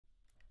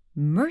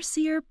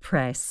Mercier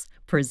Press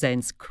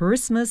presents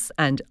Christmas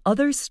and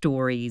Other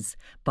Stories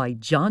by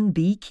John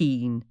B.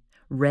 Keane,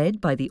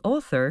 read by the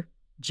author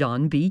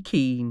John B.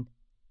 Keane.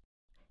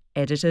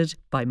 Edited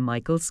by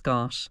Michael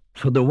Scott.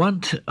 For the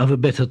want of a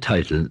better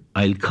title,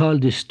 I'll call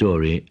this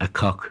story A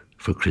Cock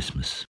for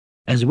Christmas.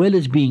 As well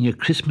as being a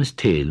Christmas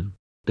tale,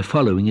 the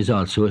following is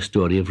also a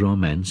story of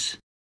romance,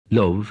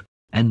 love,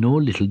 and no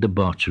little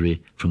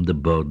debauchery from the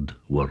bird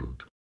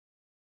world.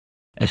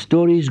 As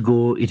stories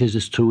go, it is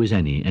as true as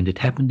any, and it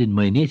happened in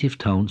my native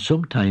town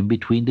some time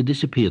between the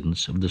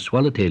disappearance of the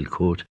swallowtail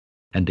coat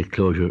and the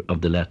closure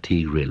of the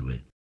Lartigue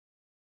Railway.